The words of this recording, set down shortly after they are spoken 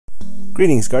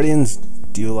Greetings, Guardians.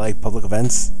 Do you like public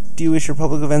events? Do you wish your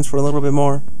public events were a little bit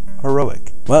more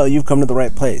heroic? Well, you've come to the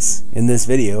right place. In this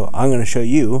video, I'm going to show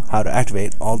you how to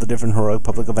activate all the different heroic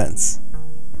public events.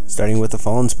 Starting with the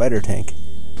fallen spider tank.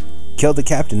 Kill the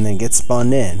captain, then get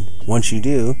spawned in. Once you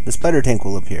do, the spider tank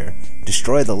will appear.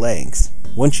 Destroy the legs.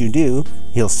 Once you do,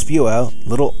 he'll spew out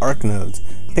little arc nodes.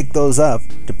 Pick those up,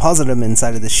 deposit them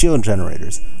inside of the shield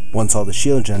generators. Once all the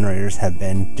shield generators have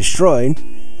been destroyed,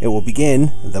 it will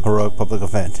begin the heroic public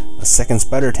event. A second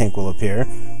spider tank will appear.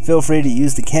 Feel free to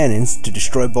use the cannons to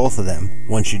destroy both of them.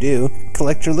 Once you do,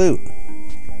 collect your loot.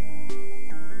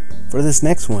 For this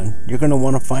next one, you're going to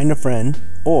want to find a friend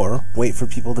or wait for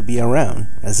people to be around,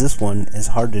 as this one is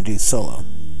hard to do solo.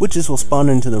 Witches will spawn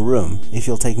into the room. If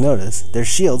you'll take notice, their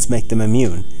shields make them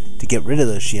immune. To get rid of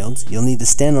those shields, you'll need to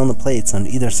stand on the plates on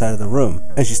either side of the room.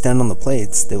 As you stand on the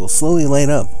plates, they will slowly light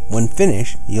up. When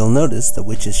finished, you'll notice the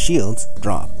witches' shields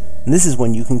drop, and this is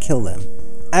when you can kill them.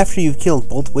 After you've killed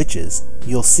both witches,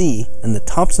 you'll see in the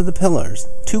tops of the pillars,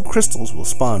 2 crystals will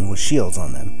spawn with shields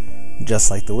on them.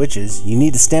 Just like the witches, you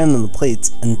need to stand on the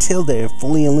plates until they are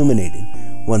fully illuminated.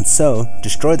 Once so,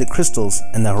 destroy the crystals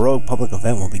and the heroic public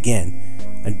event will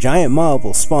begin. A giant mob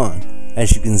will spawn.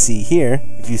 As you can see here,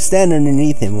 if you stand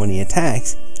underneath him when he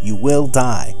attacks, you will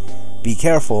die. Be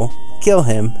careful, kill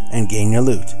him, and gain your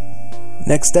loot.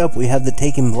 Next up, we have the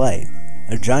Taken Blight.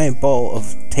 A giant ball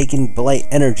of Taken Blight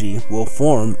energy will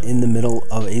form in the middle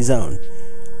of a zone.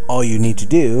 All you need to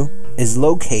do is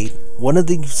locate one of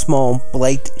the small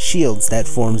blight shields that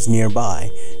forms nearby,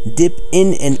 dip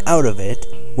in and out of it,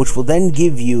 which will then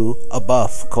give you a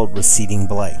buff called Receding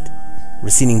Blight.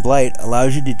 Receding Blight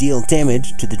allows you to deal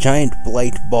damage to the giant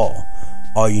blight ball.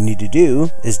 All you need to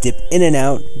do is dip in and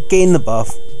out, gain the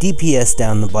buff, DPS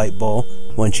down the blight ball.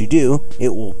 Once you do, it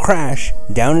will crash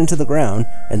down into the ground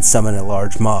and summon a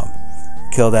large mob.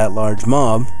 Kill that large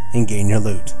mob and gain your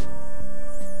loot.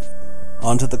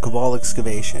 Onto the Cabal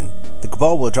excavation. The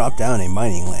Cabal will drop down a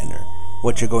mining lander.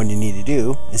 What you're going to need to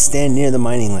do is stand near the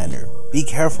mining lander. Be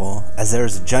careful, as there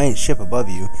is a giant ship above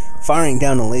you firing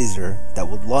down a laser that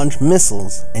will launch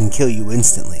missiles and kill you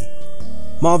instantly.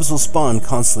 Mobs will spawn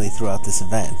constantly throughout this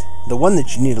event. The one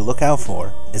that you need to look out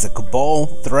for is a Cabal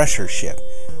Thresher ship.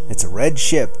 It's a red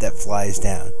ship that flies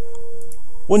down.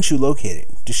 Once you locate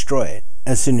it, destroy it.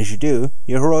 As soon as you do,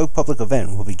 your heroic public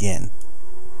event will begin.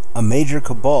 A major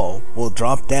Cabal will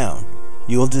drop down.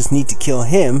 You will just need to kill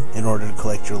him in order to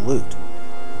collect your loot.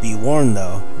 Be warned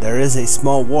though, there is a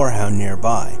small warhound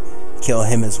nearby. Kill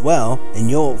him as well, and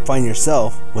you'll find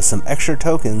yourself with some extra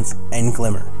tokens and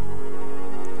glimmer.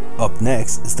 Up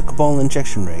next is the Cabal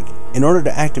Injection Rig. In order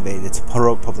to activate its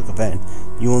heroic public event,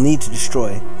 you will need to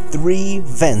destroy 3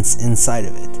 vents inside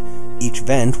of it. Each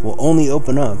vent will only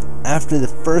open up after the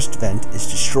first vent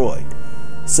is destroyed.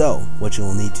 So, what you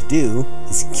will need to do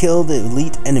is kill the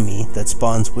elite enemy that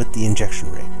spawns with the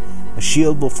injection rig. A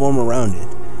shield will form around it.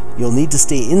 You'll need to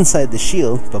stay inside the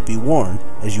shield, but be warned,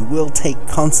 as you will take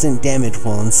constant damage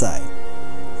while inside.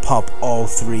 Pop all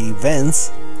 3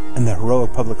 vents, and the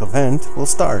heroic public event will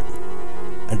start.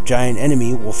 A giant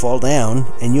enemy will fall down,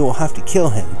 and you will have to kill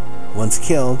him. Once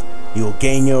killed, you will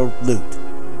gain your loot.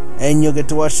 And you'll get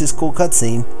to watch this cool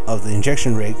cutscene of the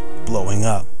injection rig blowing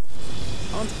up.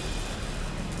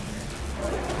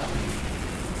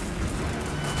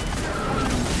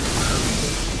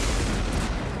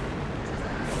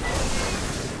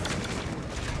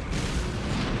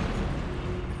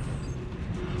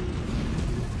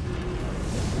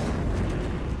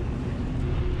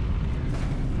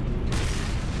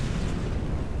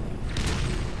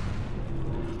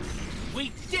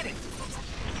 We did it!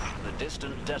 The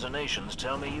distant detonations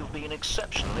tell me you've been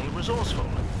exceptionally resourceful.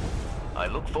 I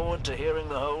look forward to hearing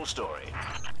the whole story.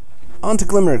 On to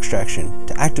Glimmer Extraction.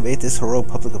 To activate this heroic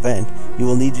public event, you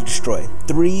will need to destroy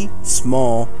 3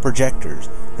 small projectors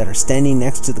that are standing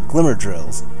next to the Glimmer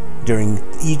drills during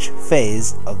each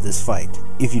phase of this fight.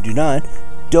 If you do not,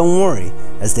 don't worry,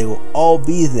 as they will all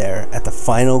be there at the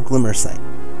final Glimmer site.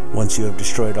 Once you have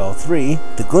destroyed all 3,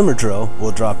 the Glimmer drill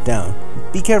will drop down.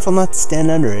 Be careful not to stand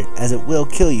under it, as it will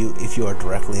kill you if you are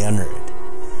directly under it.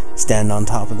 Stand on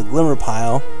top of the Glimmer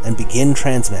pile and begin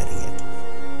transmitting it.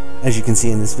 As you can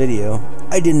see in this video,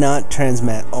 I did not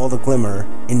transmit all the Glimmer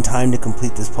in time to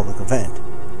complete this public event.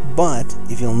 But,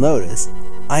 if you'll notice,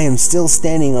 I am still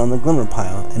standing on the Glimmer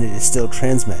pile and it is still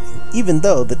transmitting, even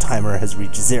though the timer has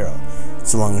reached 0.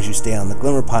 So long as you stay on the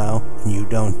Glimmer pile and you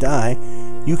don't die,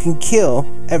 you can kill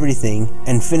everything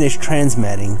and finish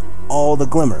transmitting all the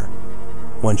Glimmer.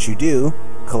 Once you do,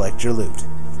 collect your loot.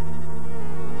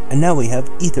 And now we have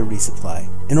Ether Resupply.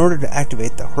 In order to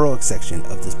activate the heroic section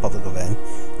of this public event,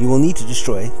 you will need to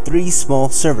destroy 3 small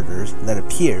servitors that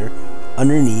appear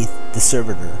underneath the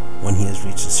servitor when he has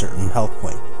reached a certain health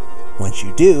point. Once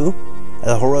you do,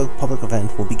 the heroic public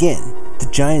event will begin. The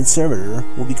giant servitor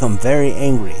will become very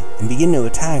angry and begin to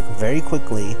attack very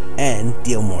quickly and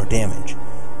deal more damage.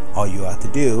 All you have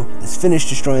to do is finish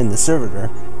destroying the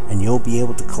servitor and you'll be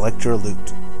able to collect your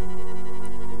loot.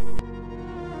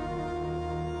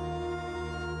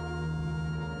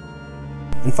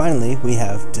 And finally, we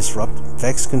have Disrupt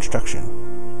Vex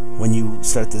Construction. When you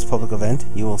start this public event,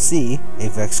 you will see a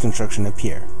Vex Construction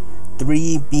appear.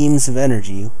 3 beams of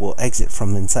energy will exit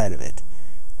from inside of it.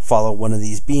 Follow one of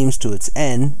these beams to its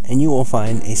end, and you will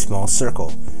find a small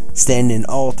circle. Stand in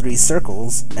all 3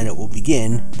 circles, and it will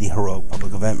begin the heroic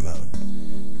public event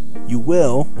mode. You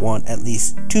will want at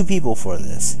least 2 people for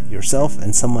this, yourself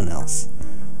and someone else.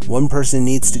 One person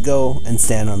needs to go and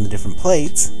stand on the different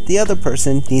plates, the other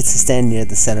person needs to stand near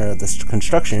the center of the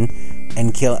construction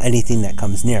and kill anything that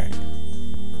comes near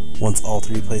it. Once all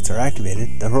 3 plates are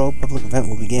activated, the heroic public event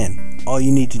will begin. All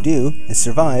you need to do is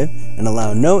survive and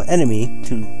allow no enemy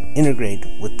to integrate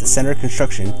with the center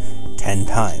construction 10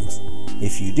 times.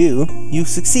 If you do, you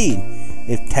succeed.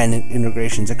 If 10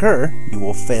 integrations occur, you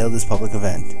will fail this public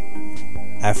event.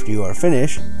 After you are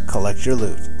finished, collect your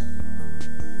loot.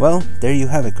 Well, there you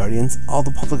have it, Guardians, all the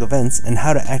public events and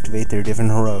how to activate their different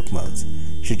heroic modes.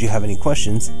 Should you have any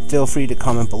questions, feel free to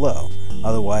comment below.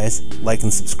 Otherwise, like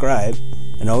and subscribe,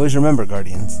 and always remember,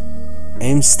 Guardians,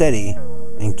 aim steady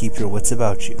and keep your wits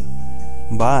about you.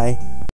 Bye!